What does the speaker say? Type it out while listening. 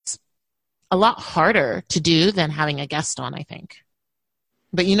a lot harder to do than having a guest on, I think.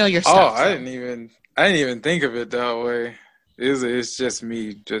 But you know your Oh, stuff, so. I didn't even think of it that way. It's just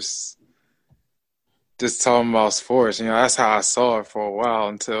me just talking about sports. You know, that's how I saw it for a while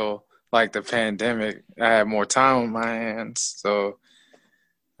until like the pandemic. I had more time on my hands, so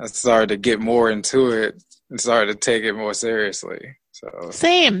I started to get more into it and started to take it more seriously. So,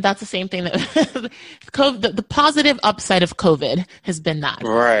 Same. That's the same thing that the positive upside of COVID has been that.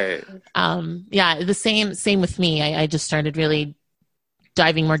 right. Yeah, the same with me. I just started really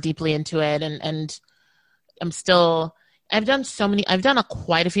diving more deeply into it, and I'm still. I've done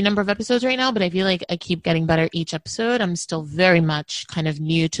quite a few number of episodes right now, but I feel like I keep getting better each episode. I'm still very much kind of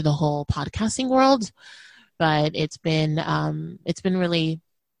new to the whole podcasting world, but it's been really,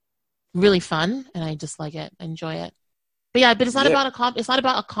 really fun, and I just like it. I enjoy it. But yeah, but Yeah, it's not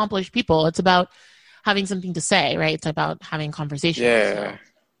about accomplished people. It's about having something to say, right? It's about having conversations. yeah,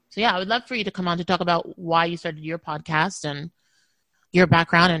 So yeah, I would love for you to come on to talk about why you started your podcast and your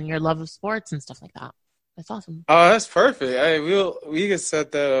background and your love of sports and stuff like that. That's awesome. Oh, that's perfect. Hey, we can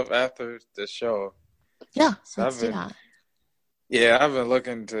set that up after the show. Yeah, So let's do that. I've been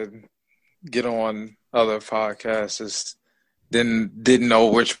looking to get on other podcasts. Just didn't know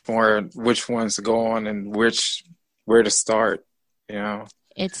which ones to go on and where to start. You know.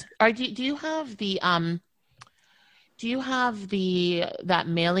 Do you have that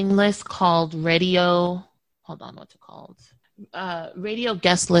mailing list called radio? Hold on, what's it called?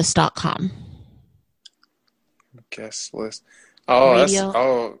 Radioguestlist.com. Guest list. Oh,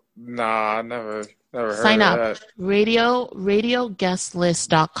 Radio nah, I never heard Sign of up. that.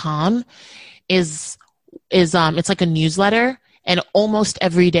 Radioguestlist.com is it's like a newsletter, and almost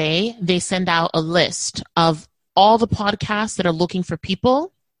every day they send out a list of all the podcasts that are looking for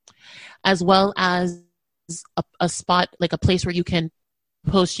people, as well as a spot, like a place where you can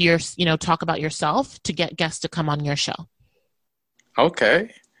post talk about yourself to get guests to come on your show.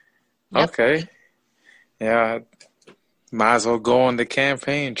 Okay. Yep. Okay. Yeah, might as well go on the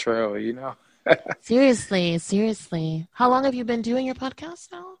campaign trail, you know. Seriously. How long have you been doing your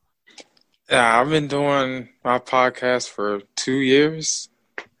podcast now? Yeah, I've been doing my podcast for 2 years,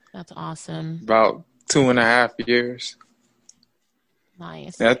 That's awesome. about 2.5 years.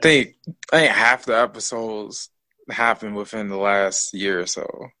 Nice. And I think half the episodes happened within the last year or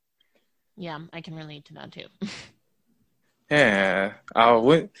so. Yeah, I can relate to that too. Yeah.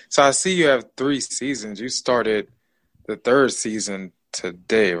 So I see you have 3 seasons. You started the third season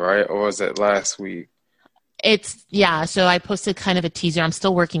today, right? Or was it last week? So I posted kind of a teaser. I'm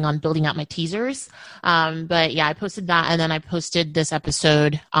still working on building out my teasers. But yeah, I posted that, and then I posted this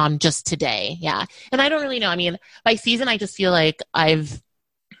episode just today. Yeah. And I don't really know. I mean, by season I just feel like it's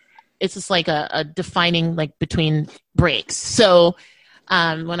just like a defining like between breaks. So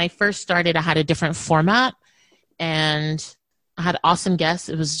when I first started, I had a different format, and I had awesome guests.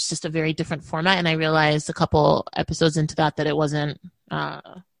 It was just a very different format, and I realized a couple episodes into that it wasn't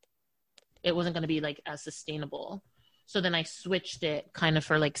going to be like as sustainable. So then I switched it kind of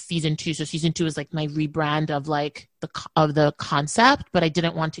for like season 2. So season 2 is like my rebrand of like the concept, but I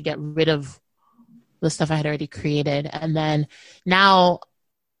didn't want to get rid of the stuff I had already created. And then now,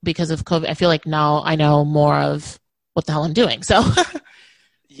 because of COVID, I feel like now I know more of what the hell I'm doing. So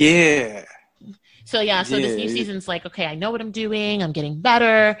Yeah. so this new season's like, okay, I know what I'm doing. I'm getting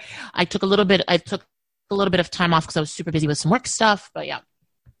better. I took a little bit of time off because I was super busy with some work stuff, but yeah.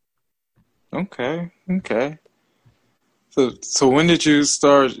 Okay. So when did you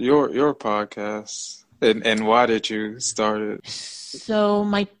start your podcast? And why did you start it? So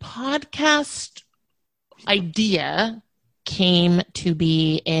my podcast idea came to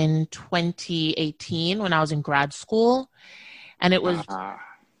be in 2018 when I was in grad school, and it was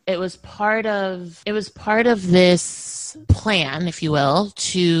part of this plan, if you will,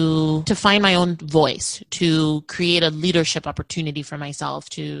 to find my own voice, to create a leadership opportunity for myself,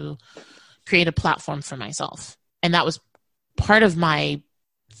 to create a platform for myself. And that was part of my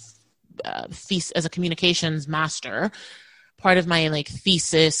thesis as a communications master, part of my like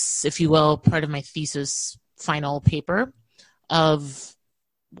thesis, if you will, part of my thesis final paper of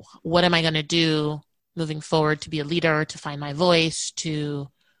what am I going to do moving forward to be a leader, to find my voice, to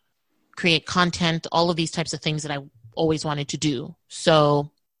create content, all of these types of things that I always wanted to do.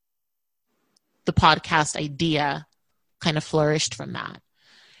 So the podcast idea kind of flourished from that.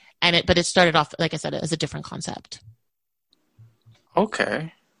 But it started off, like I said, as a different concept.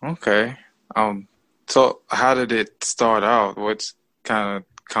 Okay. So how did it start out? What kind of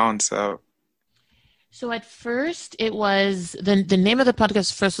concept? So at first it was, the name of the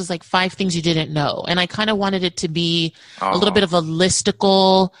podcast first was like 5 Things You Didn't Know. And I kind of wanted it to be a little bit of a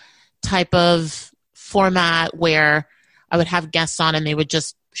listicle type of format where I would have guests on and they would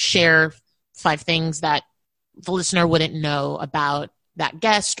just share 5 things that the listener wouldn't know about that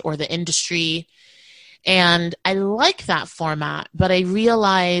guest or the industry. And I like that format, but I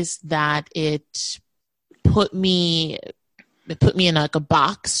realized that it put me in like a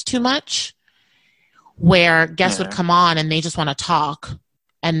box too much, where guests would come on and they just want to talk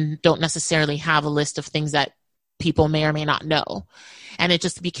and don't necessarily have a list of things that people may or may not know. And it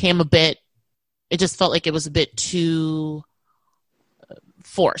just became it just felt like it was a bit too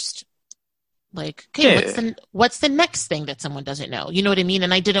forced. Like, okay, what's the next thing that someone doesn't know? You know what I mean?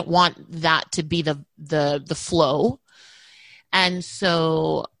 And I didn't want that to be the flow. And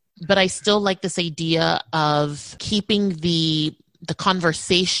so, but I still like this idea of keeping the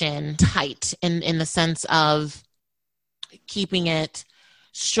conversation tight in the sense of keeping it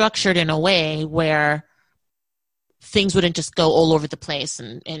structured in a way where things wouldn't just go all over the place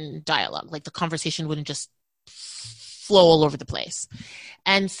in dialogue. Like the conversation wouldn't just flow all over the place.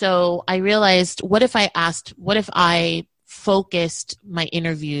 And so I realized, what if I focused my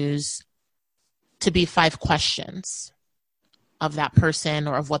interviews to be 5 questions of that person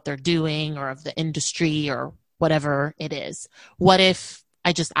or of what they're doing or of the industry or whatever it is? What if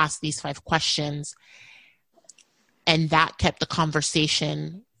I just asked these 5 questions and that kept the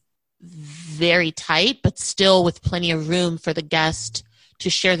conversation very tight, but still with plenty of room for the guest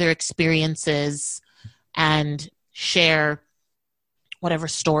to share their experiences and share whatever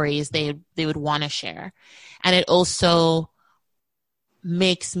stories they would want to share. And it also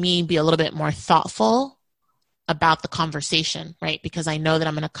makes me be a little bit more thoughtful about the conversation, right? Because I know that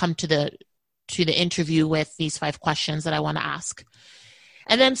I'm going to come to the interview with these 5 questions that I want to ask.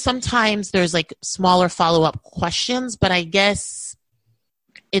 And then sometimes there's like smaller follow-up questions, but I guess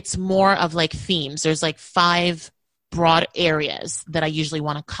it's more of like themes. There's like 5 broad areas that I usually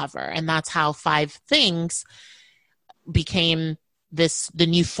want to cover. And that's how 5 things became the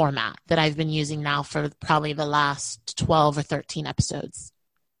new format that I've been using now for probably the last 12 or 13 episodes.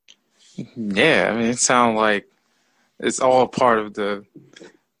 Yeah, I mean, it sounds like it's all part of the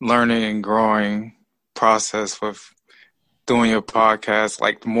learning and growing process with doing your podcast.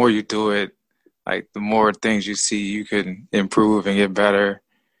 Like the more you do it, like the more things you see you can improve and get better.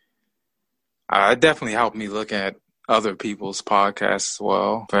 It definitely helped me look at other people's podcasts as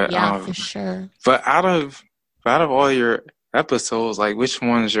well. But yeah, for sure. But out of all your episodes, like which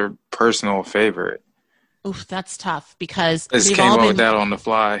one's your personal favorite? Oof, that's tough because I just came up with that on the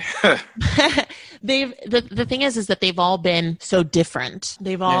fly. The thing is that they've all been so different.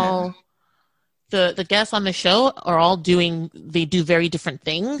 They've all the guests on the show are all they do very different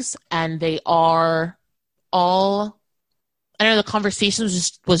things, and they are all, I don't know, the conversation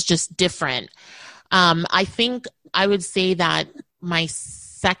was just different. I think I would say that my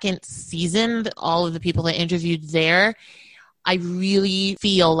second season, all of the people I interviewed there, I really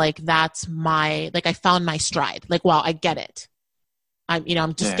feel like that's I found my stride. Like, wow, I get it.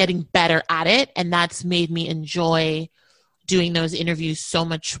 I'm just getting better at it. And that's made me enjoy doing those interviews so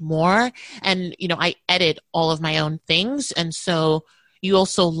much more. And, I edit all of my own things. And so you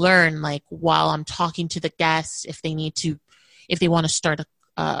also learn, like, while I'm talking to the guests, if they want to start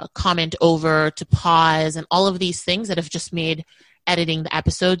a comment over, to pause, and all of these things that have just made editing the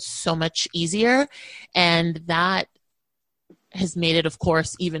episodes so much easier. And that has made it, of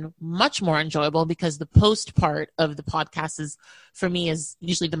course, even much more enjoyable, because the post part of the podcast is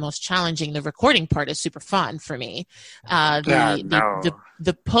usually the most challenging. The recording part is super fun for me.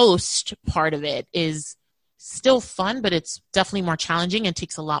 The post part of it is still fun, but it's definitely more challenging and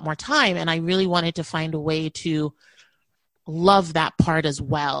takes a lot more time. And I really wanted to find a way to love that part as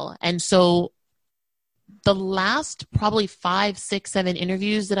well. And so the last probably 5, 6, 7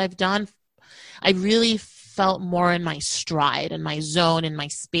 interviews that I've done, I really felt more in my stride and my zone and my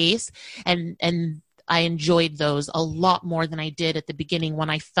space. And I enjoyed those a lot more than I did at the beginning, when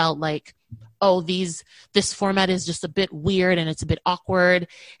I felt like, this format is just a bit weird and it's a bit awkward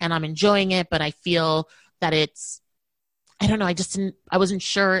and I'm enjoying it, but I feel that I don't know, I wasn't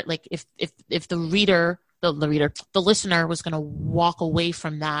sure, like, if the listener was going to walk away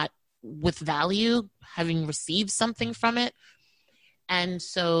from that with value, having received something from it. And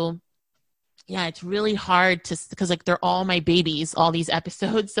so, yeah, it's really hard because like they're all my babies, all these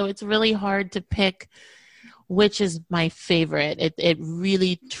episodes. So it's really hard to pick which is my favorite. It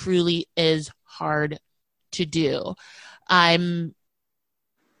really, truly is hard to do. I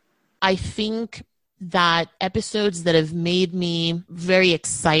think that episodes that have made me very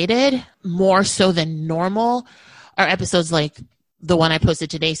excited, more so than normal, are episodes like the one I posted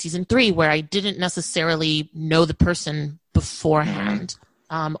today, season 3, where I didn't necessarily know the person beforehand.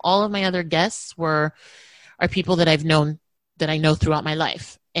 All of my other guests are people that I know throughout my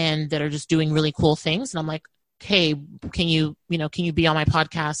life and that are just doing really cool things. And I'm like, hey, can you be on my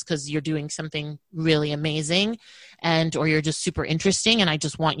podcast because you're doing something really amazing or you're just super interesting and I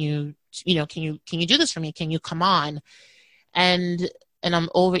just want you, can you do this for me? Can you come on? And I'm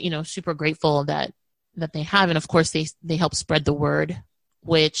super grateful that they have. And of course they help spread the word,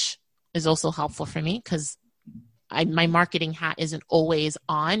 which is also helpful for me because my marketing hat isn't always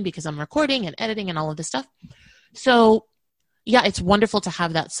on because I'm recording and editing and all of this stuff. So yeah, it's wonderful to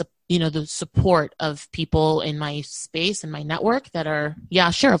have that, the support of people in my space and my network that are, yeah,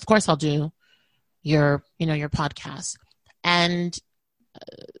 sure, of course I'll do your podcast. And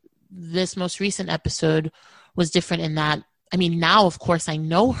this most recent episode was different in that, I mean, now of course I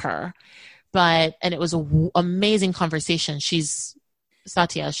know her, and it was an amazing conversation.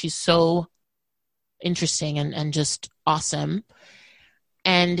 Satya, she's so interesting and just awesome.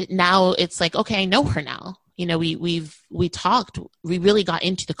 And now it's like, okay, I know her now. We talked, we really got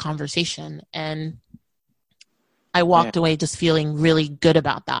into the conversation and I walked away just feeling really good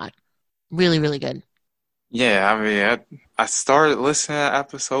about that. Really, really good. Yeah, I mean, I started listening to that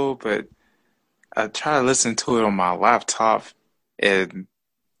episode, but I tried to listen to it on my laptop and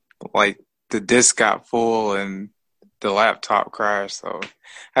like the disc got full and the laptop crashed. So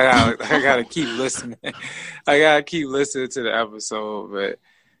I gotta keep listening. I gotta keep listening to the episode, but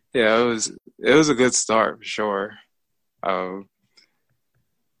yeah, it was a good start for sure. But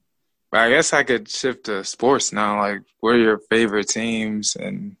I guess I could shift to sports now. Like, what are your favorite teams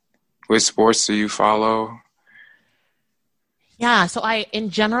and which sports do you follow? Yeah, so in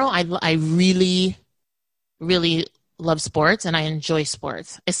general, I really, really love sports and I enjoy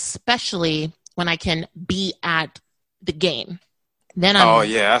sports, especially when I can be at the game. Then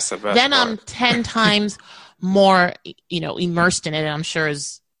that's the best Then part. I'm 10 times more, immersed in it, and I'm sure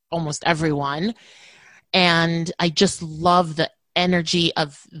as almost everyone. And I just love the energy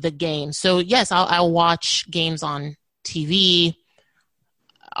of the game. So yes, I'll watch games on TV.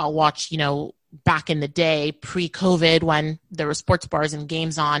 I'll watch, back in the day, pre-COVID, when there were sports bars and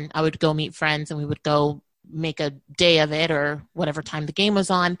games on, I would go meet friends and we would go make a day of it or whatever time the game was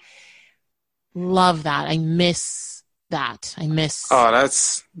on. Love that. I miss that. Oh,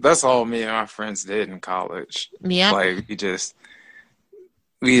 that's all me and my friends did in college. Yeah. Like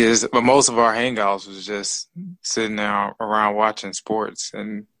but most of our hangouts was just sitting there around watching sports.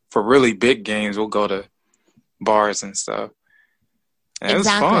 And for really big games, we'll go to bars and stuff. And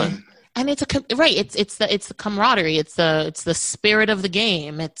exactly. It was fun. And it's the camaraderie. It's the spirit of the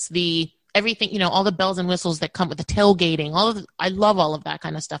game. It's the everything, all the bells and whistles that come with the tailgating. I love all of that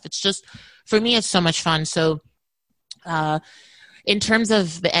kind of stuff. It's just, for me, it's so much fun. So, in terms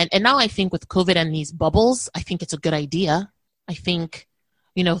of and now I think with COVID and these bubbles, I think it's a good idea. I think,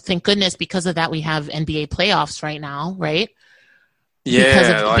 thank goodness because of that we have NBA playoffs right now, right?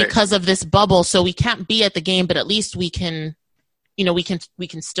 Yeah. Because of this bubble. So we can't be at the game, but at least we can, we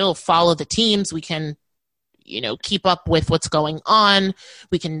can still follow the teams. We can, keep up with what's going on.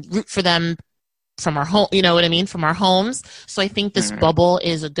 We can root for them from our home, from our homes. So I think this bubble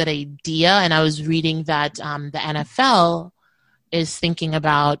is a good idea. And I was reading that the NFL is thinking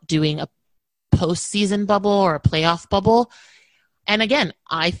about doing a postseason bubble or a playoff bubble. And again,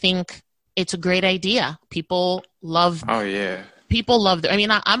 I think it's a great idea. People love. Oh yeah. People love.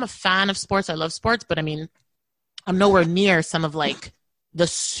 I'm a fan of sports. I love sports, but I'm nowhere near some of like the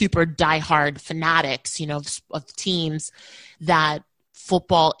super diehard fanatics, of teams that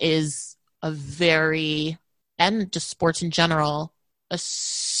football is and just sports in general, a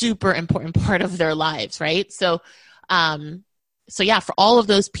super important part of their lives. Right. So yeah, for all of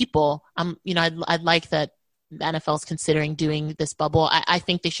those people, I'd like that the NFL is considering doing this bubble. I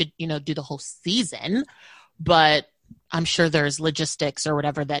think they should, do the whole season, but I'm sure there's logistics or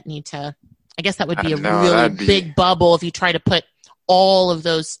whatever that need to, I guess that would be big bubble if you try to put all of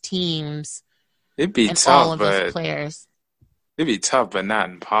those teams. It'd be and tough, all of but those players. It'd be tough, but not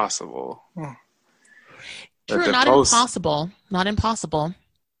impossible. True, impossible. Not impossible.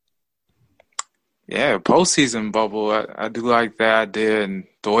 Yeah, postseason bubble. I do like that idea, and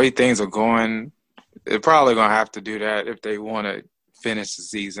the way things are going, they're probably gonna have to do that if they want to finish the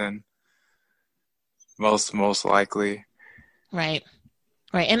season. Most likely. Right.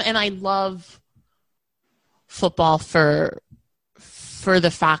 And I love football for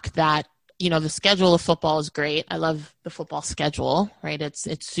the fact that, the schedule of football is great. I love the football schedule, right? It's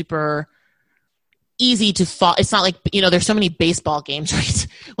super easy to follow. It's not like, there's so many baseball games, right?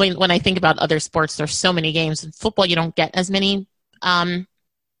 When I think about other sports, there's so many games. In football, you don't get as many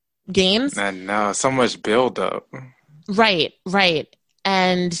games. And so much build up. Right.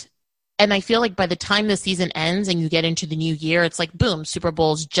 And I feel like by the time the season ends and you get into the new year, it's like, boom, Super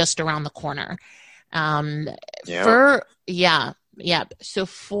Bowl's just around the corner. Yep. So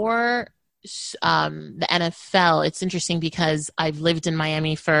for the NFL, it's interesting because I've lived in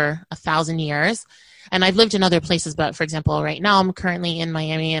Miami for 1,000 years, and I've lived in other places. But for example, right now I'm currently in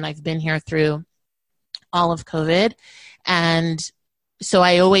Miami, and I've been here through all of COVID, and so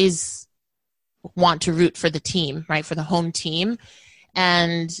I always want to root for the team, right, for the home team,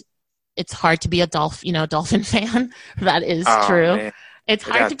 and it's hard to be a Dolphin fan. That is true. Man. It's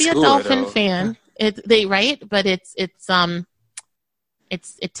They hard to got be a Tua, Dolphin though. fan. But it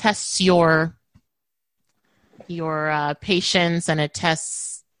tests your patience, and it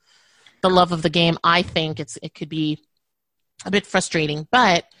tests the love of the game. I think it could be a bit frustrating,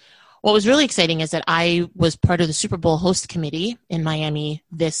 but what was really exciting is that I was part of the Super Bowl host committee in Miami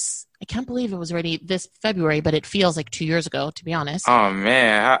I can't believe it was already this February, but it feels like 2 years ago, to be honest. Oh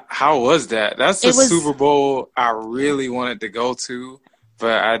man, how was that? That's the It was, Super Bowl I really wanted to go to,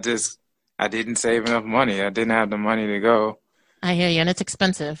 but I didn't save enough money. I didn't have the money to go. I hear you, and it's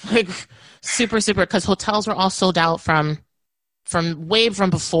expensive, like super, because hotels were all sold out from way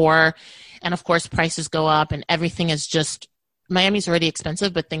from before, and of course prices go up, and everything is just Miami's already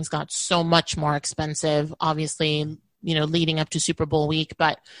expensive, but things got so much more expensive, obviously, leading up to Super Bowl week.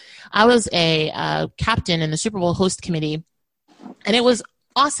 But I was a captain in the Super Bowl host committee, and it was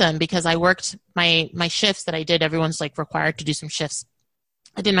awesome because I worked my shifts that I did. Everyone's like required to do some shifts.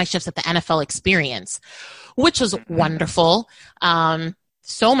 I did my shifts at the NFL Experience, which was wonderful.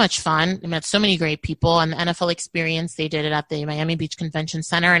 So much fun. I met so many great people. And the NFL Experience, they did it at the Miami Beach Convention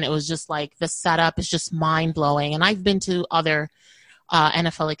Center, and it was just like the setup is just mind-blowing. And I've been to other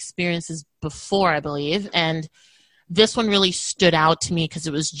NFL experiences before, I believe, and this one really stood out to me because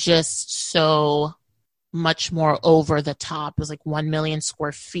it was just so much more over the top. It was like 1 million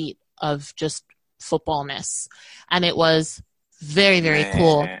square feet of just footballness, and it was very, very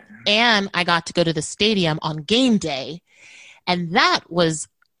cool. And I got to go to the stadium on game day, and that was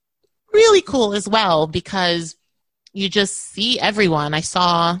really cool as well because you just see everyone. I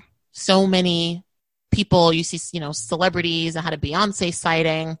saw so many people. You see, celebrities. I had a Beyonce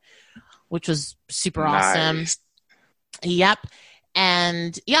sighting, which was super awesome. Yep.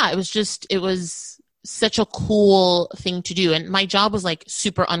 And yeah, it was such a cool thing to do. And my job was like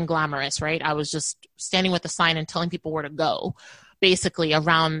super unglamorous, right? I was just standing with a sign and telling people where to go, basically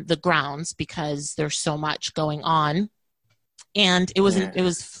around the grounds because there's so much going on. And it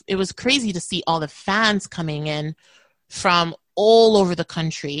was crazy to see all the fans coming in from all over the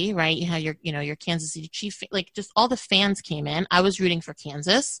country, right? You had your Kansas City Chiefs, like just all the fans came in. I was rooting for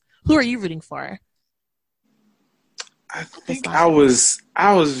Kansas. Who are you rooting for? I think I was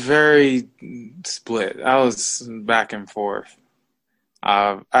very split. I was back and forth.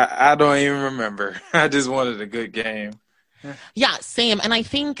 I don't even remember. I just wanted a good game. Yeah, same. And I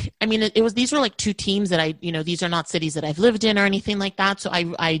think, these were like two teams that these are not cities that I've lived in or anything like that. So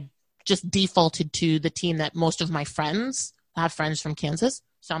I just defaulted to the team that most of my friends I have friends from Kansas.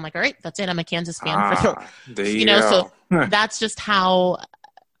 So I'm like, all right, that's it. I'm a Kansas fan. So that's just how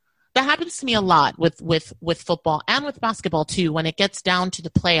that happens to me a lot with football and with basketball too. When it gets down to the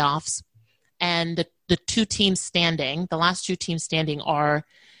playoffs and the two teams standing, the last two teams standing are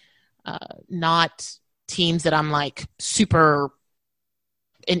not teams that I'm like super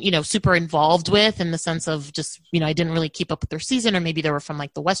involved with in the sense of just, I didn't really keep up with their season, or maybe they were from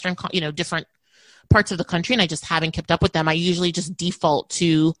like the Western, different parts of the country and I just haven't kept up with them. I usually just default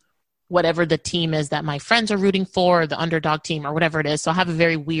to whatever the team is that my friends are rooting for, the underdog team or whatever it is. So I have a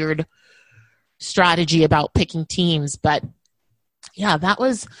very weird strategy about picking teams, but yeah, that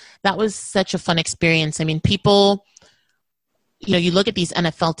was such a fun experience. I mean, people, you look at these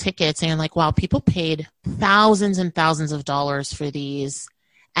NFL tickets and you're like, wow, people paid thousands and thousands of dollars for these.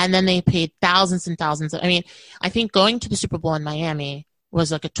 And then they paid thousands and thousands. I think going to the Super Bowl in Miami was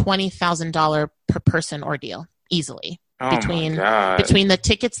like a $20,000 per person ordeal easily. Between the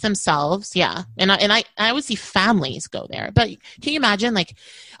tickets themselves, yeah, and I would see families go there. But can you imagine, like,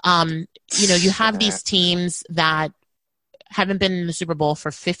 you have these teams that haven't been in the Super Bowl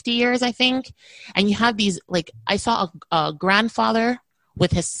for 50 years, I think, and you have these, like, I saw a grandfather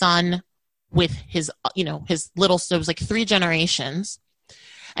with his son, with his his little, so it was like 3 generations.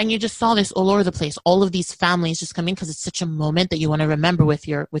 And you just saw this all over the place. All of these families just coming because it's such a moment that you want to remember with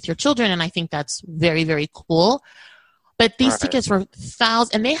your children, and I think that's very, very cool. But these tickets were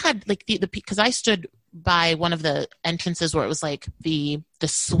thousands, and they had like the because I stood by one of the entrances where it was like the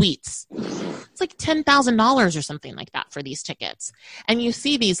suites. It's like $10,000 or something like that for these tickets. And you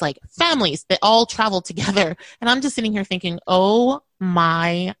see these like families that all travel together. And I'm just sitting here thinking, oh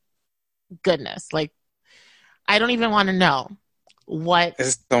my goodness. Like, I don't even want to know what.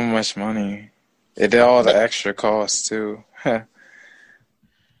 It's so much money. It did all the extra costs too.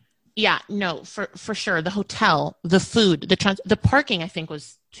 Yeah, no, for sure. The hotel, the food, the parking, I think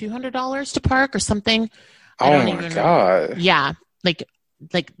was $200 to park or something. Oh my God. Yeah, like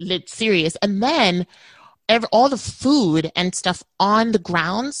serious. And then all the food and stuff on the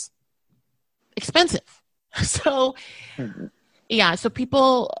grounds, expensive. So, yeah, so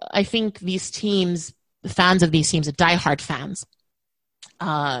people, I think these teams, fans of these teams, the diehard fans,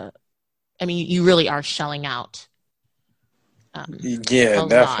 I mean, you really are shelling out. Yeah,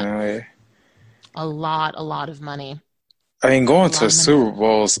 definitely. A lot of money. I mean, going to Super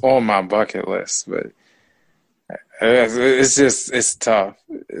Bowl's on my bucket list, but it's tough.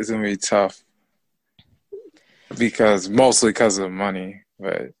 It's gonna be tough mostly because of money.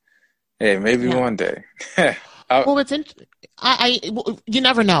 But hey, maybe one day. Well, it's you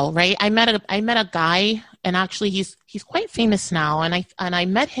never know, right? I met a guy, and actually he's quite famous now, and I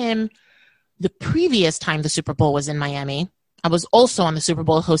met him the previous time the Super Bowl was in Miami. I was also on the Super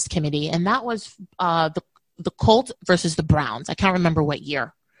Bowl host committee, and that was the Colts versus the Browns. I can't remember what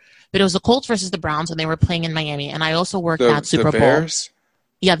year, but it was the Colts versus the Browns, and they were playing in Miami. And I also worked at Super Bowl. The Bears?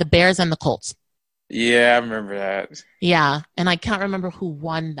 Yeah, the Bears and the Colts. Yeah, I remember that. Yeah, and I can't remember who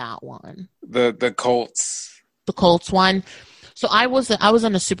won that one. The Colts. The Colts won. So I was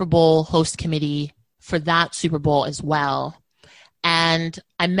on the Super Bowl host committee for that Super Bowl as well. And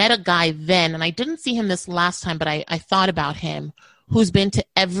I met a guy then, and I didn't see him this last time, but I thought about him, who's been to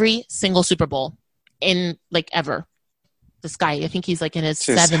every single Super Bowl in like ever. This guy, I think he's like in his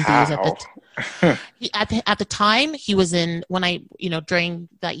 70s at the time. He was in during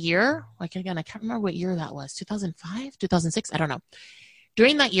that year. Like again, I can't remember what year that was. 2005, 2006. I don't know.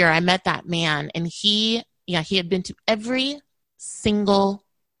 During that year, I met that man, and he had been to every single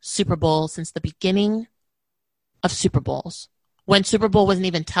Super Bowl since the beginning of Super Bowls. When Super Bowl wasn't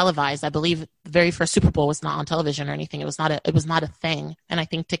even televised, I believe the very first Super Bowl was not on television or anything. It was not a thing. And I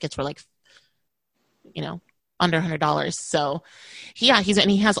think tickets were like, under $100. So he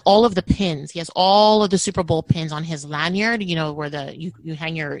has all of the pins. He has all of the Super Bowl pins on his lanyard, where you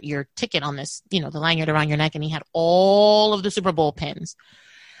hang your ticket on this, the lanyard around your neck, and he had all of the Super Bowl pins.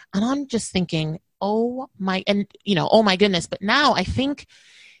 And I'm just thinking, oh my goodness. But now I think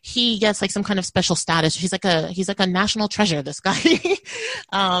he gets like some kind of special status. He's like a national treasure, this guy.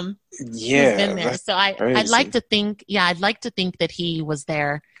 Yeah. He's been there. So I'd like to think that he was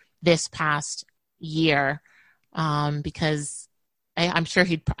there this past year, because I'm sure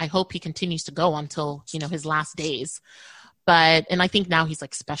I hope he continues to go until, his last days. And I think now he's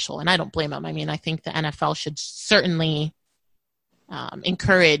like special, and I don't blame him. I mean, I think the NFL should certainly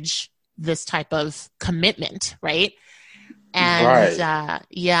encourage this type of commitment, right? And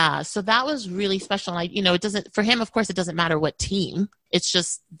so that was really special. And it doesn't, for him, of course, it doesn't matter what team. It's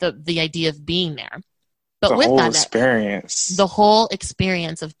just the idea of being there. But with that experience, the whole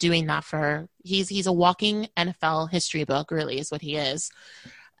experience of doing that he's a walking NFL history book, really, is what he is.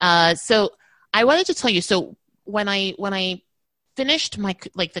 So I wanted to tell you. So when I finished my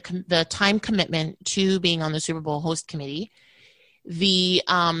the time commitment to being on the Super Bowl host committee, you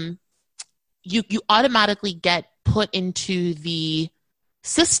automatically get put into the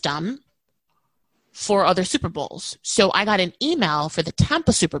system for other Super Bowls. So I got an email for the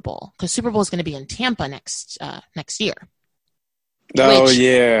Tampa Super Bowl, because Super Bowl is going to be in Tampa next year. Oh,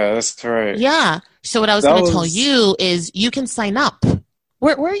 yeah, that's right. Yeah. So what I was going to tell you is you can sign up.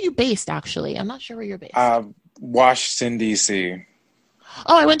 Where are you based, actually? I'm not sure where you're based. Washington, D.C.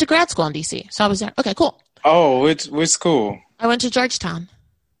 Oh, I went to grad school in D.C., so I was there. Okay, cool. Oh, which school? I went to Georgetown.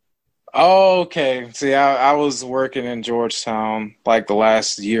 Oh, okay. See, I was working in Georgetown like the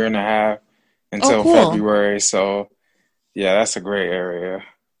last year and a half until February. So, yeah, that's a great area.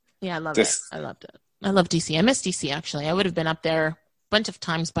 Yeah, I loved it. I loved it. I love DC. I miss DC, actually. I would have been up there a bunch of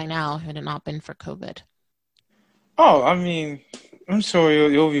times by now if it had not been for COVID. Oh, I mean, I'm sure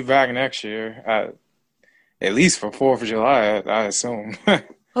you'll be back next year, at least for 4th of July, I assume.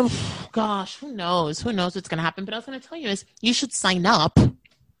 Oh, gosh, who knows? Who knows what's going to happen? But I was going to tell you is you should sign up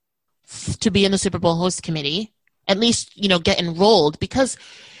to be in the Super Bowl host committee, at least, get enrolled, because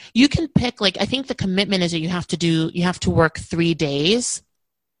you can pick, I think the commitment is that you have to work 3 days.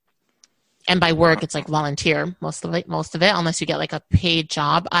 And by work, it's volunteer, most of it, unless you get a paid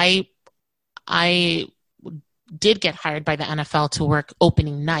job. I did get hired by the NFL to work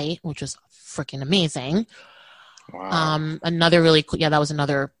opening night, which was freaking amazing. Wow. Another really cool, that was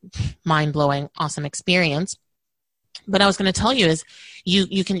another mind-blowing, awesome experience. But I was going to tell you is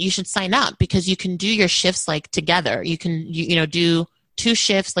you should sign up because you can do your shifts like together. You can, do 2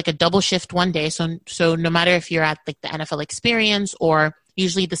 shifts, like a double shift one day. So no matter if you're at like the NFL experience, or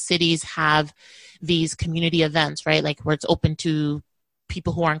usually the cities have these community events, right? Like where it's open to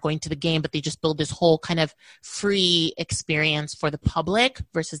people who aren't going to the game, but they just build this whole kind of free experience for the public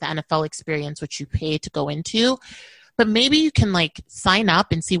versus the NFL experience, which you pay to go into. But maybe you can like sign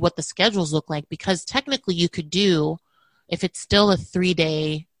up and see what the schedules look like, because technically you could do, if it's still a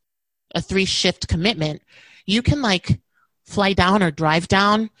 3-shift commitment, you can like fly down or drive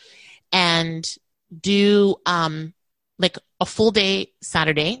down and do like a full day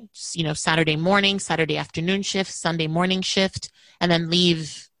Saturday, Saturday morning, Saturday afternoon shift, Sunday morning shift, and then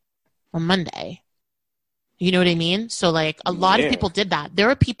leave on Monday. You know what I mean? So like a lot of people did that. There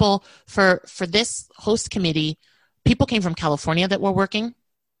are people for this host committee, people came from California that were working.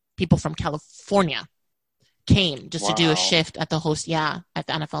 People from California came just to do a shift at the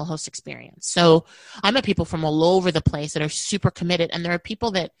NFL host experience. So I met people from all over the place that are super committed. And there are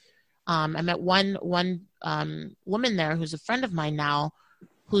people that I met one woman there who's a friend of mine now,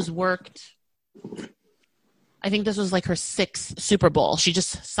 who's worked, I think this was like her 6th Super Bowl. She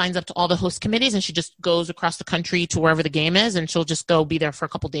just signs up to all the host committees and she just goes across the country to wherever the game is, and she'll just go be there for a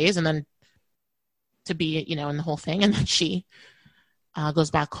couple days and then to be, in the whole thing. And then she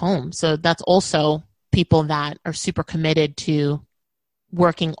goes back home. So that's also people that are super committed to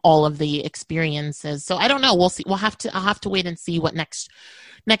working all of the experiences. So I don't know. We'll see. I'll have to wait and see what next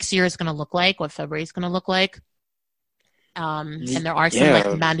year is going to look like, what February is going to look like. And there are some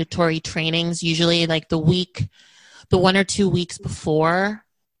like mandatory trainings, usually like the 1 or 2 weeks before,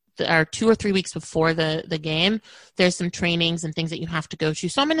 or 2 or 3 weeks before the game. There's some trainings and things that you have to go to.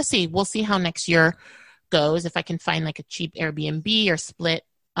 So I'm going to see. We'll see how next year goes. If I can find like a cheap Airbnb or split,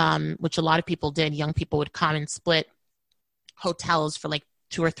 which a lot of people did. Young people would come and split hotels for like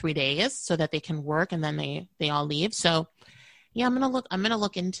 2 or 3 days so that they can work, and then they all leave. So yeah, I'm gonna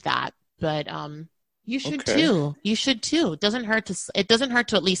look into that. But you should too. You should too. It doesn't hurt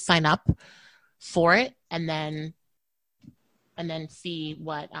to at least sign up for it, and then see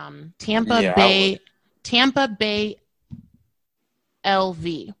what Tampa Bay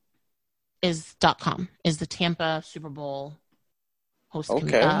LV .com is the Tampa Super Bowl host.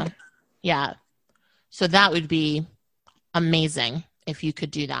 Yeah. So that would be amazing if you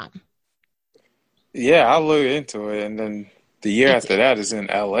could do that. Yeah, I'll look into it. And then the year after that is in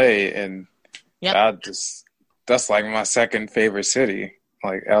LA, and that's like my second favorite city,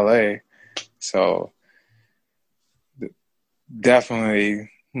 like LA. So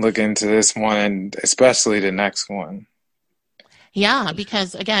definitely look into this one, and especially the next one. Yeah,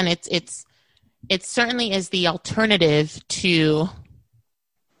 because again, it certainly is the alternative to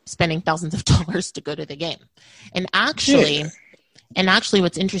spending thousands of dollars to go to the game. And actually,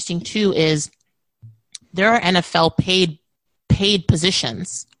 what's interesting too is there are NFL paid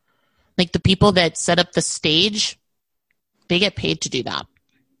positions. Like the people that set up the stage, they get paid to do that.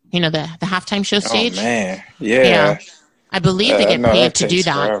 The halftime show stage. Oh man, yeah. I believe they get paid to do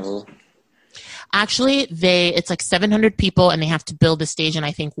that. Forever. Actually, it's like 700 people, and they have to build the stage in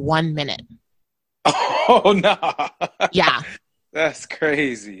I think 1 minute. Oh no! Yeah, that's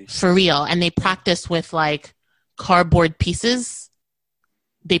crazy. For real. And they practice with like cardboard pieces.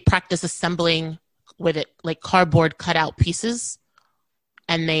 They practice assembling with it, like cardboard cutout pieces.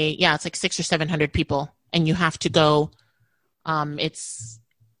 And it's like 600 or 700 people, and you have to go. I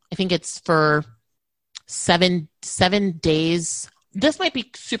think it's for 7 days. This might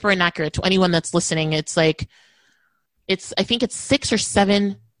be super inaccurate to anyone that's listening. I think it's 6 or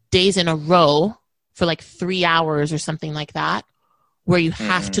 7 days in a row for like 3 hours or something like that, where you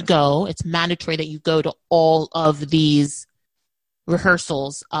have to go. It's mandatory that you go to all of these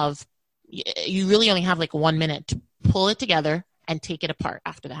rehearsals you really only have like 1 minute to pull it together and take it apart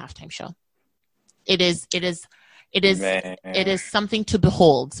after the halftime show. It is something to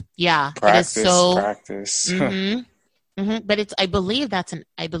behold. Yeah. Practice. It is so practice. But I believe that's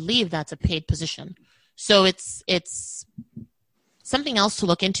a paid position. So it's something else to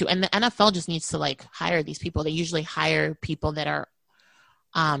look into. And the NFL just needs to like hire these people. They usually hire people that are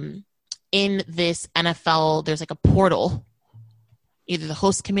in this NFL. There's like a portal, either the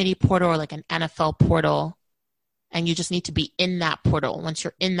host committee portal or like an NFL portal. And you just need to be in that portal. Once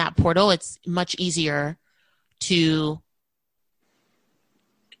you're in that portal, it's much easier to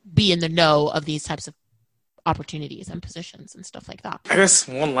be in the know of these types opportunities and positions and stuff like that. I guess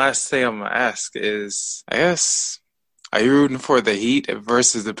one last thing I'm gonna ask is, are you rooting for the Heat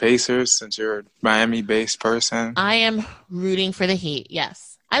versus the Pacers since you're a Miami-based person? I am rooting for the Heat.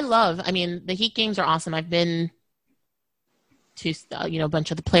 Yes, the Heat games are awesome. I've been to a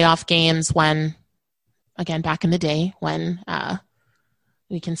bunch of the playoff games back in the day when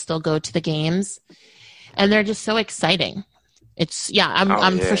we can still go to the games, and they're just so exciting.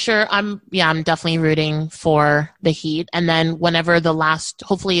 I'm for sure. I'm definitely rooting for the Heat. And then whenever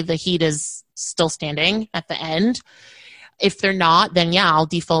hopefully the Heat is still standing at the end. If they're not, then I'll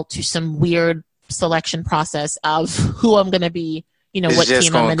default to some weird selection process of who I'm going to be, what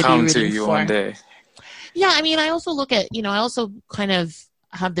team I'm going to be rooting to you for. One day. Yeah, I mean, I also look at, I also kind of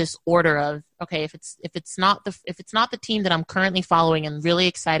have this order of, okay, if it's not the team that I'm currently following and really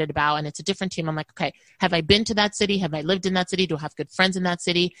excited about, and it's a different team, I'm like, okay, have I been to that city? Have I lived in that city? Do I have good friends in that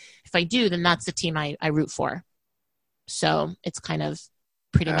city? If I do, then that's the team I root for. So it's kind of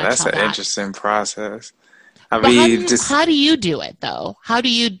pretty much that's an interesting process. How do you do it though?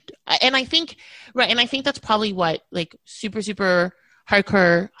 And I think that's probably what like super, super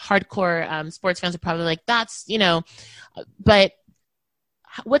hardcore sports fans are probably like, that's, but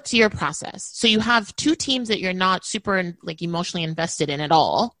what's your process? So you have two teams that you're not super like emotionally invested in at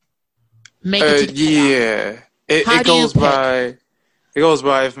all. It goes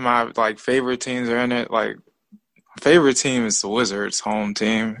by if my like favorite teams are in it. Like my favorite team is the Wizards, home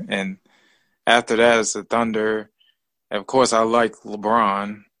team, and after that is the Thunder. And of course, I like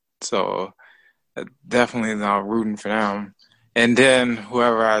LeBron, so definitely not rooting for them. And then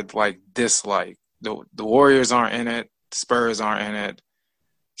whoever I like dislike, the Warriors aren't in it, Spurs aren't in it.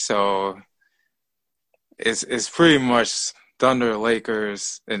 So it's pretty much Thunder,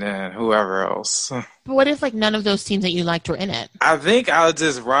 Lakers, and then whoever else. But what if like none of those teams that you liked were in it? I think I'll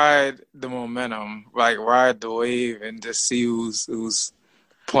just ride the momentum, like ride the wave, and just see who's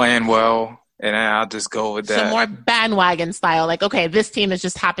playing well, and then I'll just go with that. So more bandwagon style, like okay, this team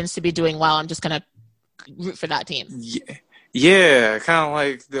just happens to be doing well. I'm just gonna root for that team. Yeah, kind of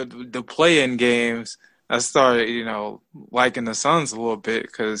like the play-in games. I started, liking the Suns a little bit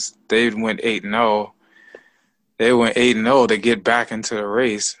because they went 8-0. They went 8-0 to get back into the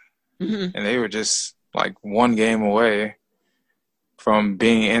race, and they were just like one game away from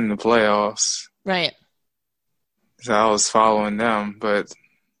being in the playoffs. Right. So I was following them, but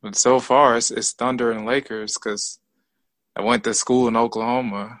so far it's Thunder and Lakers because I went to school in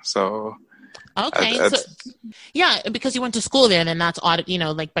Oklahoma, so. Okay, because you went to school there, then that's odd.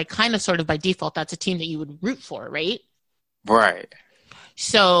 Like by kind of sort of by default, that's a team that you would root for, right? Right.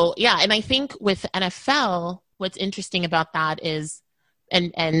 So and I think with NFL, what's interesting about that is,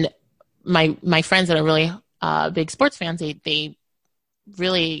 and my friends that are really big sports fans, they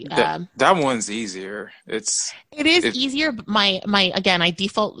really that one's easier. It is easier. But my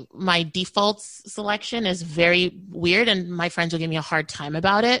default selection is very weird, and my friends will give me a hard time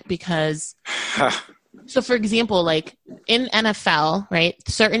about it because. So, for example, like in NFL, right,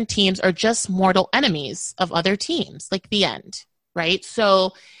 certain teams are just mortal enemies of other teams, like the end, right?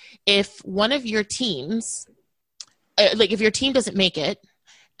 So, if one of your teams, if your team doesn't make it,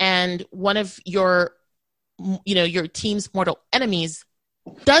 and one of your team's mortal enemies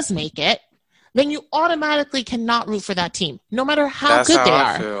does make it, then you automatically cannot root for that team, no matter how good they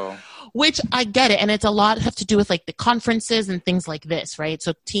are. Feel. Which I get it, and it's a lot have to do with like the conferences and things like this, right?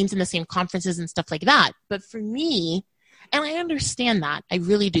 So teams in the same conferences and stuff like that. But for me, and I understand that, I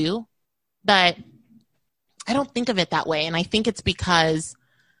really do, but I don't think of it that way. And I think it's because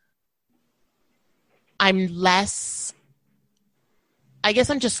I'm just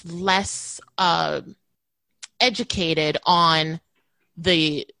less educated on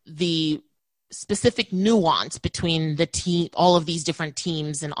the specific nuance between all of these different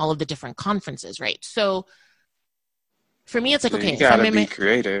teams and all of the different conferences, right? So for me, it's like, okay, you gotta be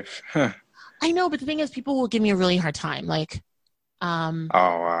creative. Huh. I know, but the thing is, people will give me a really hard time. Like, oh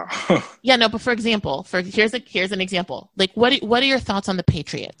wow. Yeah, no, but for example, here's an example. Like, what are your thoughts on the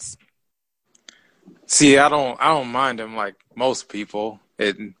Patriots? See, I don't mind them like most people.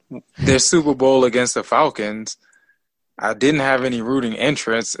 Their Super Bowl against the Falcons. I didn't have any rooting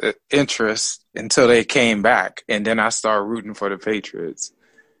interest until they came back, and then I started rooting for the Patriots.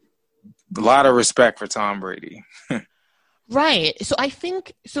 A lot of respect for Tom Brady. Right. So I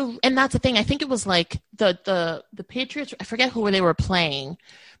think and that's the thing. I think it was like the Patriots. I forget who they were playing,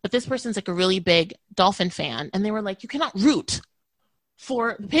 but this person's like a really big Dolphin fan, and they were like, "You cannot root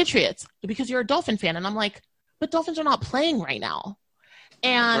for the Patriots because you're a Dolphin fan," and I'm like, "But Dolphins are not playing right now,"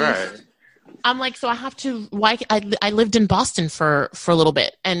 and. Right. I'm like, so I have to. Why? I lived in Boston for a little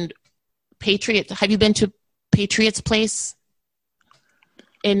bit, and Patriots. Have you been to Patriots Place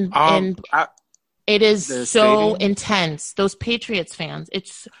in it is so stadium? intense. Those Patriots fans.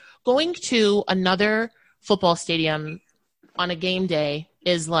 It's going to another football stadium on a game day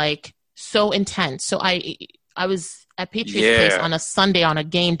is like so intense. So I was at Patriots Place on a Sunday on a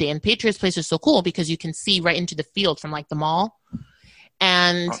game day, and Patriots Place is so cool because you can see right into the field from like the mall.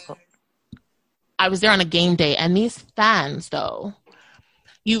 And I was there on a game day, and these fans, though,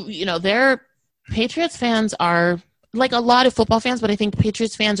 you know, they're Patriots fans are like a lot of football fans, but I think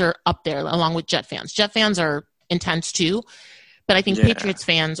Patriots fans are up there along with Jet fans. Jet fans are intense too, but I think Patriots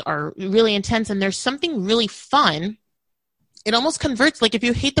fans are really intense, and there's something really fun. It almost converts, like if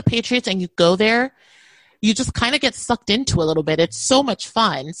you hate the Patriots and you go there, you just kind of get sucked into a little bit. It's so much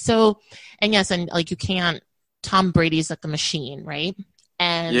fun. So, and yes, and like you can't, Tom Brady's like the machine, right?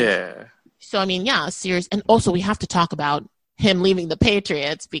 And so, I mean, yeah, serious. And also we have to talk about him leaving the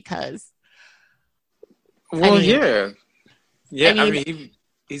Patriots because. Well, I mean,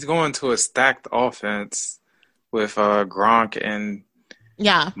 he's going to a stacked offense with Gronk and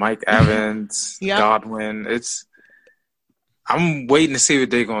Mike Evans, Godwin. I'm waiting to see what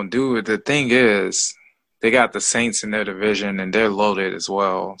they're going to do. The thing is, they got the Saints in their division, and they're loaded as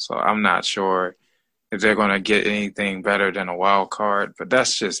well. So I'm not sure if they're going to get anything better than a wild card, but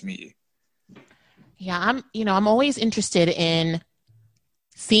that's just me. Yeah, I'm always interested in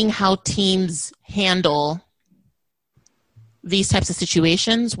seeing how teams handle these types of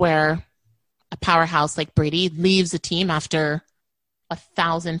situations where a powerhouse like Brady leaves a team after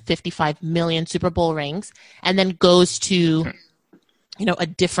 1,055 million Super Bowl rings and then goes to, a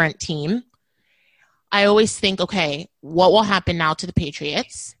different team. I always think, okay, what will happen now to the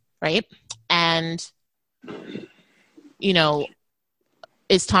Patriots, right? And,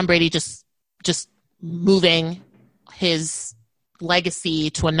 is Tom Brady just moving his legacy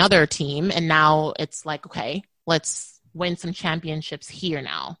to another team? And now it's like, okay, let's win some championships here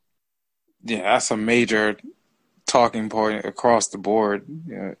now. Yeah, that's a major talking point across the board.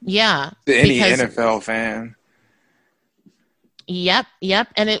 Yeah. To any NFL fan. Yep.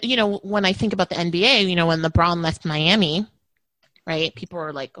 And when I think about the NBA, when LeBron left Miami, right? People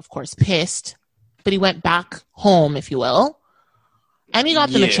were like, of course, pissed, but he went back home, if you will, and he got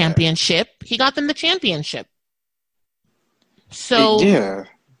them a championship. So that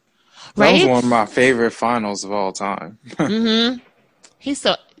was one of my favorite finals of all time. Mm-hmm.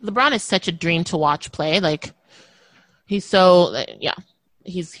 LeBron is such a dream to watch play. Like he's so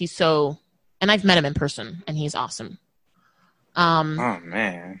and I've met him in person and he's awesome. Oh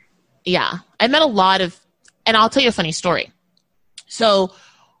man. Yeah. I met a lot of, and I'll tell you a funny story. So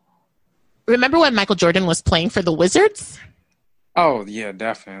remember when Michael Jordan was playing for the Wizards? Oh yeah,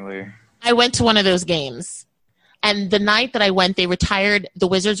 definitely. I went to one of those games, and the night that I went, the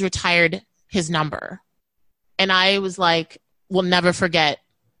Wizards retired his number. And I was like, we'll never forget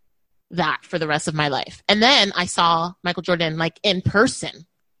that for the rest of my life. And then I saw Michael Jordan like in person,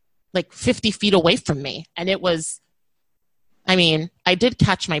 like 50 feet away from me. And it was, I did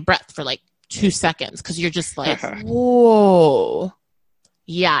catch my breath for like 2 seconds because you're just like, whoa.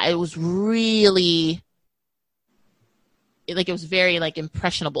 Yeah, it was really, it was very like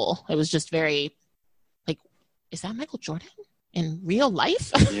impressionable. It was just very like, is that Michael Jordan in real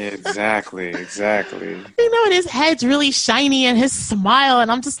life? Yeah, exactly. And his head's really shiny and his smile.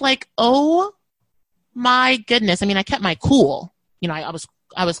 And I'm just like, oh my goodness. I kept my cool. I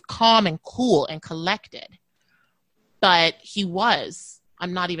was calm and cool and collected. But he was,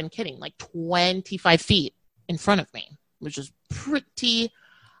 I'm not even kidding, like 25 feet in front of me, which is pretty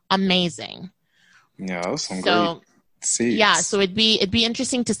amazing. Yeah, that was some great seats. Yeah, so it'd be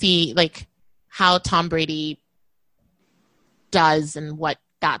interesting to see like how Tom Brady does and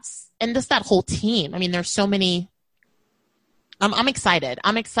just that whole team. There's so many. I'm excited.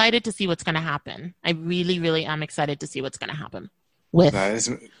 I'm excited to see what's going to happen. I really, really am excited to see what's going to happen with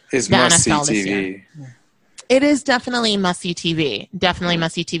it's must-see TV. It is definitely must-see TV. Definitely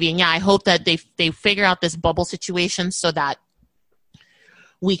must-see TV. And yeah, I hope that they figure out this bubble situation so that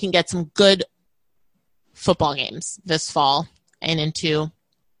we can get some good football games this fall and into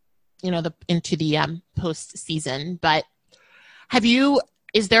the postseason. But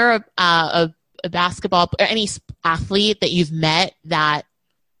is there a basketball or any athlete that you've met that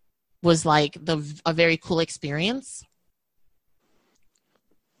was like a very cool experience?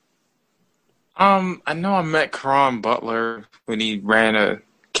 I know I met Caron Butler when he ran a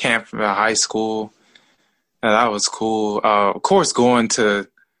camp from high school. And that was cool. Of course, going to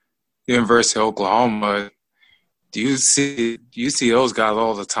University of Oklahoma, you see those guys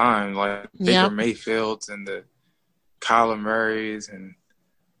all the time, like Baker Mayfields and the Kyler Murrays, and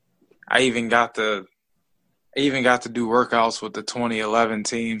I even got to I even got to do workouts with the 2011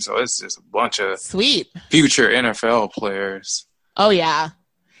 team, so it's just a bunch of Sweet future NFL players. Oh yeah,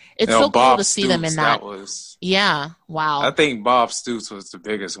 it's so Bob cool to see them in Stoops, that. was. Yeah, I wow, think Bob Stoops was the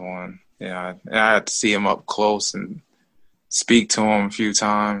biggest one. Yeah, and I had to see him up close and speak to him a few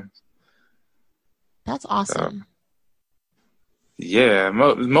times. that's So, awesome. yeah,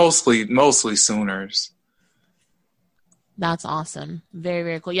 mostly Sooners. That's awesome. Very,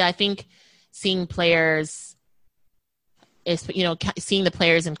 very cool. Yeah, I think seeing players is, seeing the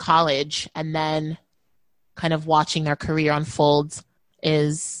players in college and then kind of watching their career unfold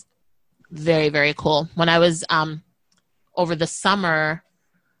is very, very cool. When I was over the summer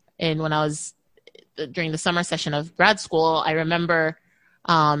and when I was during the summer session of grad school, I remember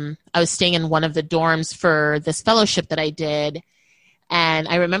I was staying in one of the dorms for this fellowship that I did. And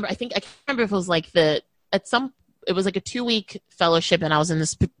I remember, I can't remember if it was like it was like a 2-week fellowship and I was in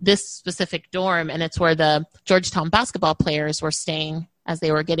this specific dorm, and it's where the Georgetown basketball players were staying as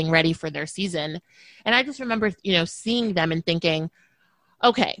they were getting ready for their season. And I just remember, seeing them and thinking,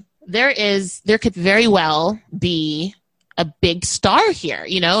 okay, there could very well be a big star here.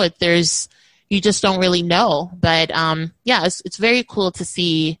 You just don't really know. But yeah, it's very cool to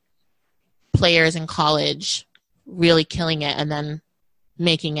see players in college really killing it and then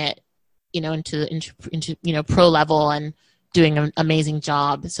making it, into pro level and doing an amazing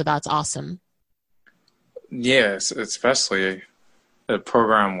job. So that's awesome. Yes, especially a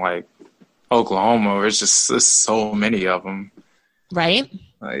program like Oklahoma, there's so many of them. Right?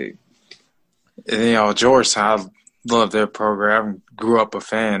 Like, Georgetown, I love their program. Grew up a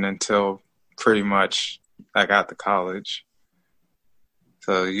fan until pretty much I got to college.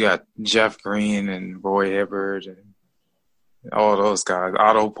 So you got Jeff Green and Roy Hibbert and all those guys.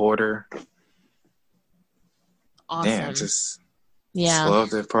 Otto Porter. Awesome. Damn, just love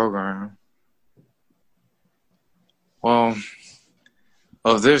their program. Well,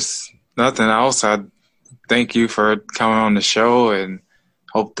 if there's nothing else, I thank you for coming on the show and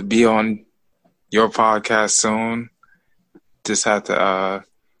hope to be on your podcast soon. Just have to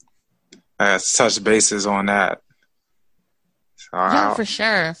touch bases on that. So yeah, for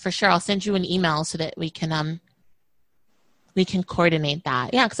sure. I'll send you an email so that we can coordinate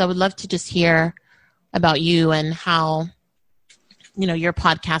that. Yeah, because I would love to just hear about you and how, your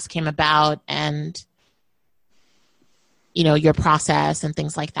podcast came about and, your process and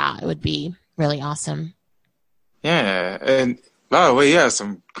things like that. It would be really awesome. Yeah. And by the way, you have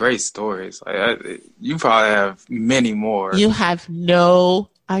some great stories. You probably have many more. You have no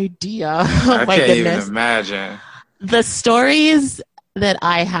idea. I can't even imagine. The stories that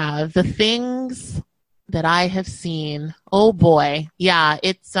I have, the things that I have seen. Oh boy. Yeah.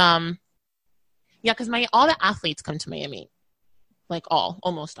 It's, because all the athletes come to Miami, like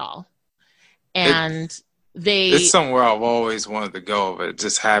almost all. And it's somewhere I've always wanted to go, but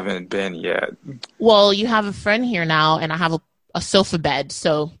just haven't been yet. Well, you have a friend here now, and I have a sofa bed,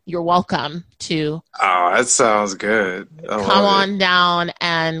 so you're welcome to. Oh, that sounds good. Come on down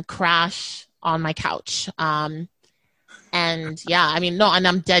and crash on my couch. And yeah, and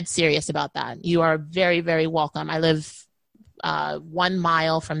I'm dead serious about that. You are very, very welcome. I live 1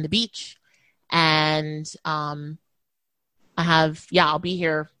 mile from the beach, and I'll be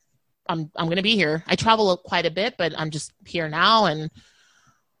here. I'm going to be here. I travel quite a bit, but I'm just here now, and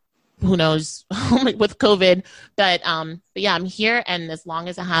who knows with COVID. But yeah, I'm here, and as long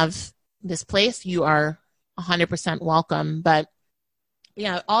as I have this place, you are 100% welcome. But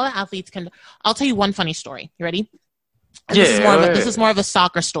yeah, all the athletes can. I'll tell you one funny story. You ready? And this is more of a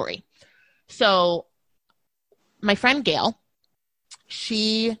soccer story. So, my friend Gail,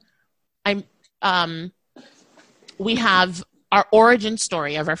 we have our origin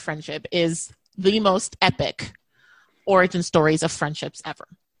story of our friendship is the most epic origin stories of friendships ever.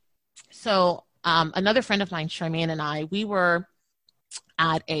 So, another friend of mine, Charmaine, and I, we were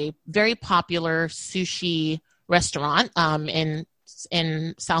at a very popular sushi restaurant in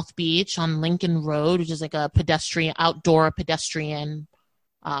South Beach on Lincoln Road, which is like a outdoor pedestrian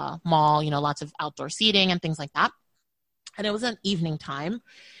mall, lots of outdoor seating and things like that. And it was an evening time.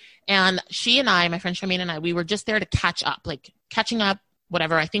 And she and I, my friend Charmaine and I, we were just there to catching up,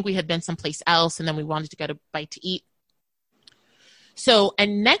 whatever. I think we had been someplace else, and then we wanted to go to bite to eat. So,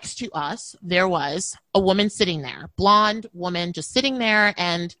 and next to us, there was a woman sitting there, blonde woman just sitting there,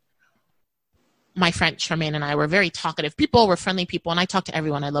 and my friend Charmaine and I were very talkative people. We're friendly people, and I talk to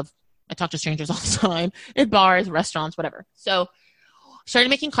everyone. I talk to strangers all the time at bars, restaurants, whatever. So started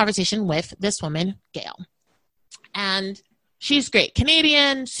making conversation with this woman, Gail. And she's great.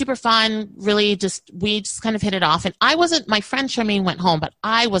 Canadian, super fun, really we just kind of hit it off. And my friend Charmaine went home, but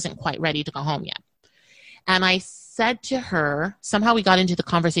I wasn't quite ready to go home yet. And I said to her, somehow we got into the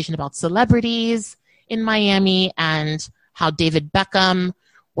conversation about celebrities in Miami and how David Beckham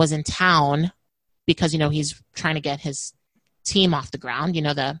was in town because, he's trying to get his team off the ground,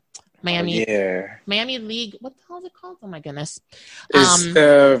 the Miami League. What the hell is it called? Oh my goodness. It's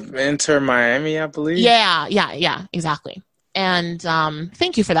Inter Miami, I believe. Yeah, exactly. And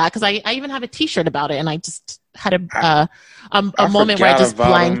thank you for that, because I even have a T-shirt about it, and I just had a moment where I just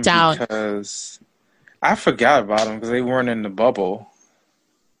blanked out. Because I forgot about them because they weren't in the bubble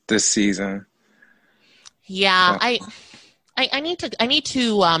this season. Yeah, I need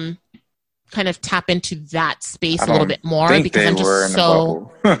to kind of tap into that space a little bit more, because I'm just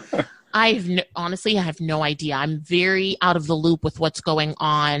so. Honestly, I have no idea. I'm very out of the loop with what's going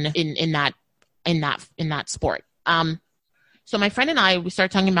on in that sport. So my friend and I, we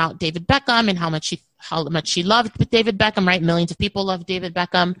started talking about David Beckham and how much she loved David Beckham, right? Millions of people love David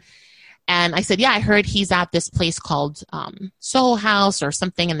Beckham. And I said, yeah, I heard he's at this place called Soho House or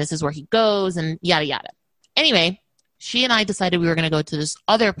something, and this is where he goes, and yada, yada. Anyway, she and I decided we were going to go to this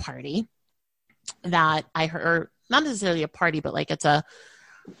other party that I heard, not necessarily a party, but like I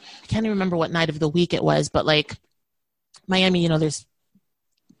can't even remember what night of the week it was, but like Miami, there's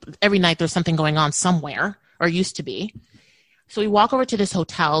every night there's something going on somewhere, or used to be. So we walk over to this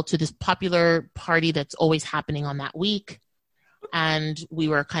hotel, to this popular party that's always happening on that week. And we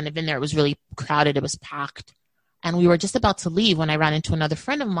were kind of in there. It was really crowded. It was packed. And we were just about to leave when I ran into another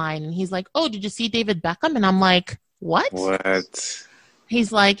friend of mine. And he's like, oh, did you see David Beckham? And I'm like, what?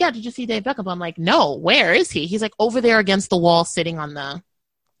 He's like, yeah, did you see David Beckham? I'm like, no, where is he? He's like over there against the wall, sitting on the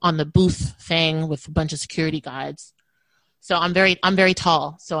booth thing with a bunch of security guards. So I'm very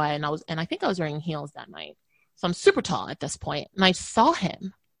tall. So I think I was wearing heels that night. So I'm super tall at this point. And I saw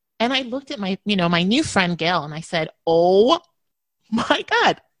him. And I looked at my new friend, Gail, and I said, oh, my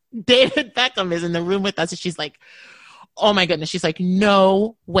God, David Beckham is in the room with us. And she's like, oh, my goodness. She's like,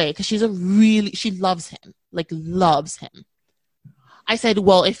 no way. Because she loves him, loves him. I said,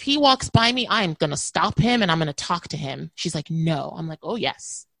 well, if he walks by me, I'm going to stop him and I'm going to talk to him. She's like, no. I'm like, oh,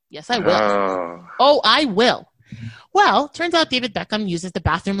 yes. Yes, I will. Oh, I will. Well, turns out David Beckham uses the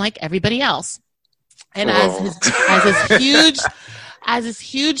bathroom like everybody else. And as his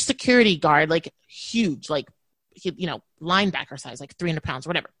huge security guard, huge, linebacker size, 300 pounds,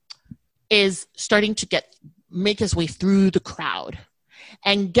 whatever, is starting to make his way through the crowd.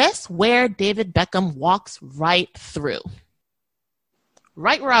 And guess where David Beckham walks right through?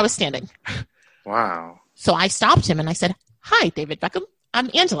 Right where I was standing. Wow. So I stopped him and I said, hi, David Beckham. I'm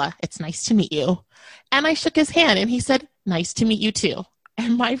Angela. It's nice to meet you. And I shook his hand and he said, nice to meet you too.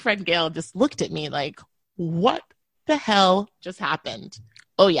 And my friend Gail just looked at me like, what the hell just happened?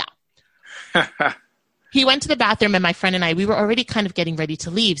 Oh, yeah. He went to the bathroom and my friend and I, we were already kind of getting ready to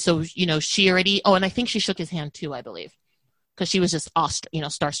leave. So, she already, and I think she shook his hand too, I believe, because she was just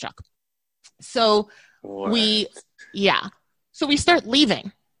starstruck. So So we start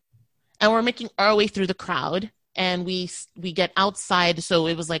leaving and we're making our way through the crowd and we get outside. So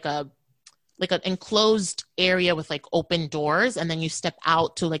it was like an enclosed area with open doors, and then you step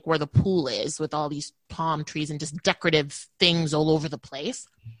out to where the pool is with all these palm trees and just decorative things all over the place.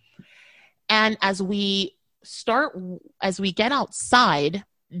 And as we get outside,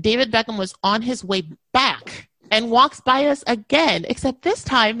 David Beckham was on his way back and walks by us again, except this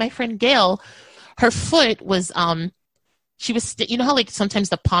time my friend Gail, her foot was she was how sometimes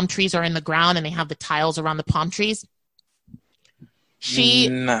the palm trees are in the ground and they have the tiles around the palm trees. She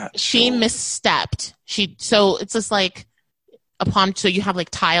misstepped. So it's just like a palm. So you have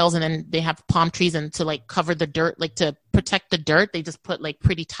tiles and then they have palm trees, and to cover the dirt, to protect the dirt, they just put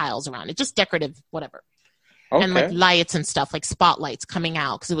pretty tiles around it, just decorative, whatever. Okay. And lights and stuff, spotlights coming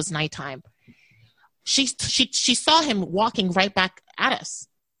out because it was nighttime. She saw him walking right back at us,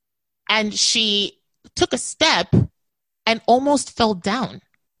 and she took a step and almost fell down.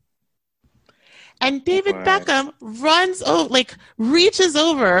 And David Beckham runs over, reaches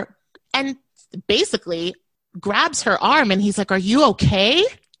over and basically grabs her arm. And he's like, are you okay?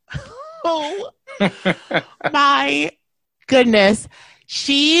 Oh, my goodness.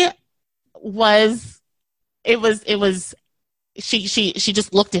 She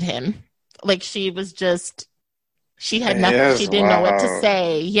just looked at him. She had nothing. Yes, she didn't know what to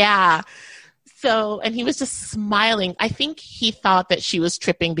say. Yeah. So, and he was just smiling. I think he thought that she was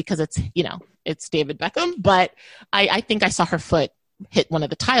tripping because it's David Beckham, but I think I saw her foot hit one of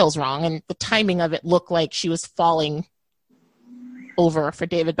the tiles wrong, and the timing of it looked like she was falling over for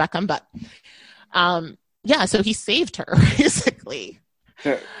David Beckham. But so he saved her basically.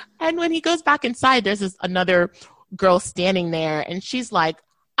 And when he goes back inside, there's another girl standing there, and she's like,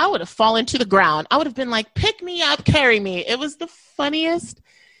 I would have fallen to the ground. I would have been like, pick me up, carry me. It was the funniest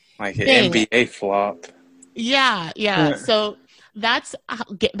Like an thing. NBA flop. Yeah. So that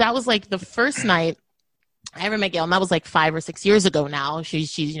was like the first night I ever met Gail, and that was like 5 or 6 years ago now. She's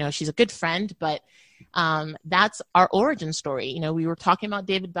she's a good friend, but that's our origin story. You know, we were talking about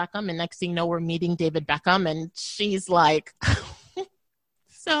David Beckham, and next thing you know, we're meeting David Beckham, and she's like,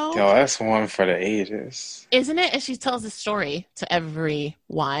 so. Yo, that's one for the ages. Isn't it? And she tells the story to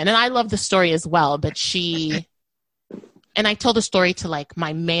everyone. And I love the story as well, but and I told the story to like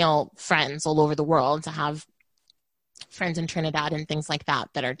my male friends all over the world, to have friends in Trinidad and things like that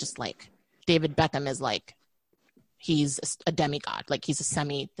are just like, David Beckham is like, he's a demigod. Like he's a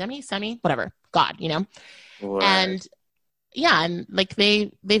semi, whatever, God, you know? Right. And yeah, and like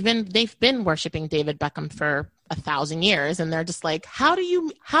they've been worshiping David Beckham for 1,000 years, and they're just like, how do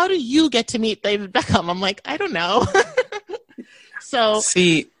you get to meet David Beckham? I'm like, I don't know. So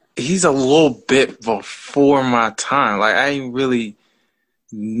see, he's a little bit before my time. Like I didn't really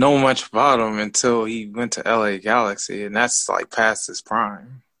know much about him until he went to LA Galaxy, and that's like past his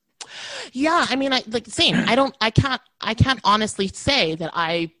prime. yeah, I mean, I can't honestly say that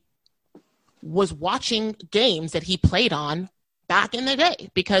I was watching games that he played on back in the day,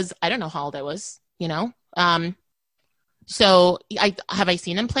 because I don't know how old I was, you know? So have I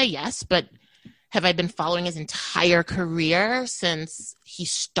seen him play? Yes. But have I been following his entire career since he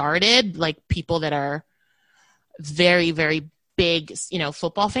started? Like people that are very, very big, you know,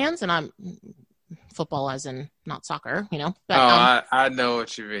 football fans, and I'm football as in not soccer, you know? But, I know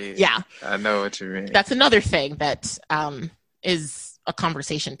what you mean. Yeah. I know what you mean. That's another thing that is a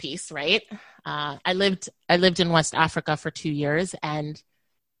conversation piece, right? I lived in West Africa for 2 years, and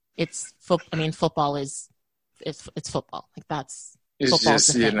football is it's football. Like that's it's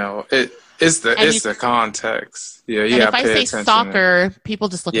just, you know, it's the context. Yeah, and if I say soccer, people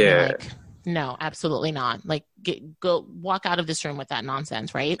just look at me like, no, absolutely not. Like go walk out of this room with that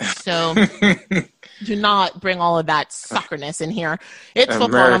nonsense, right? So do not bring all of that soccerness in here. It's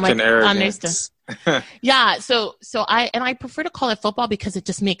American football. I'm like, arrogance. Yeah, so I prefer to call it football because it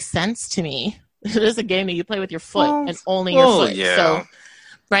just makes sense to me. It is a game that you play with your foot and only your foot. Yeah. So,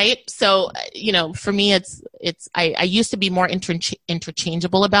 right? So, you know, for me, I used to be more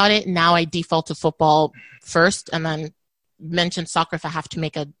interchangeable about it. Now I default to football first, and then mention soccer if I have to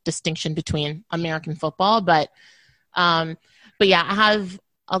make a distinction between American football. But yeah, I have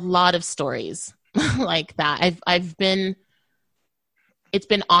a lot of stories like that. It's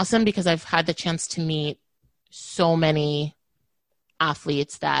been awesome because I've had the chance to meet so many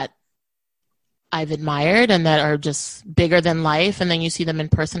athletes that I've admired and that are just bigger than life. And then you see them in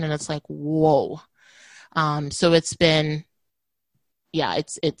person and it's like, whoa. So it's been, yeah,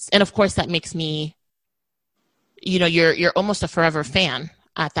 and of course that makes me, you know, you're almost a forever fan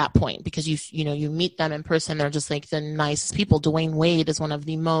at that point, because you meet them in person. They're just like the nicest people. Dwayne Wade is one of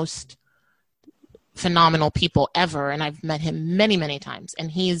the most phenomenal people ever, and I've met him many, many times, and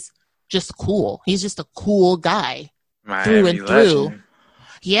he's just cool. He's just a cool guy through and through.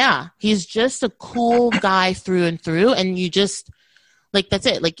 Yeah, he's just a cool guy through and through, and you just like, that's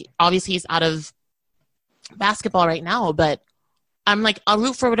it. Like obviously he's out of basketball right now, but I'm like, I'll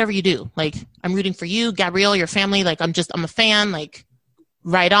root for whatever you do. Like I'm rooting for you, Gabrielle, your family. Like I'm a fan. Like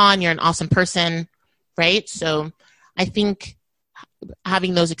right on, you're an awesome person, right? So I think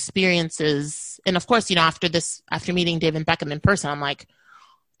having those experiences, and of course, you know, after meeting David Beckham in person, I'm like,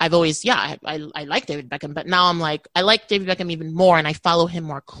 I've always, I like David Beckham, but now I'm like, I like David Beckham even more, and I follow him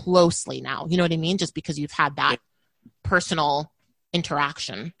more closely now. You know what I mean? Just because you've had that personal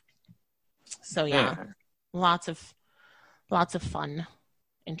interaction. So yeah. Lots of fun,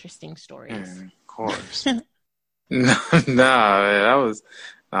 interesting stories. Of course. No, man,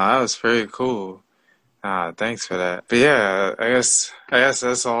 that was pretty cool. Thanks for that. But yeah, I guess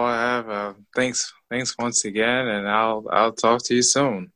that's all I have. Thanks once again, and I'll talk to you soon.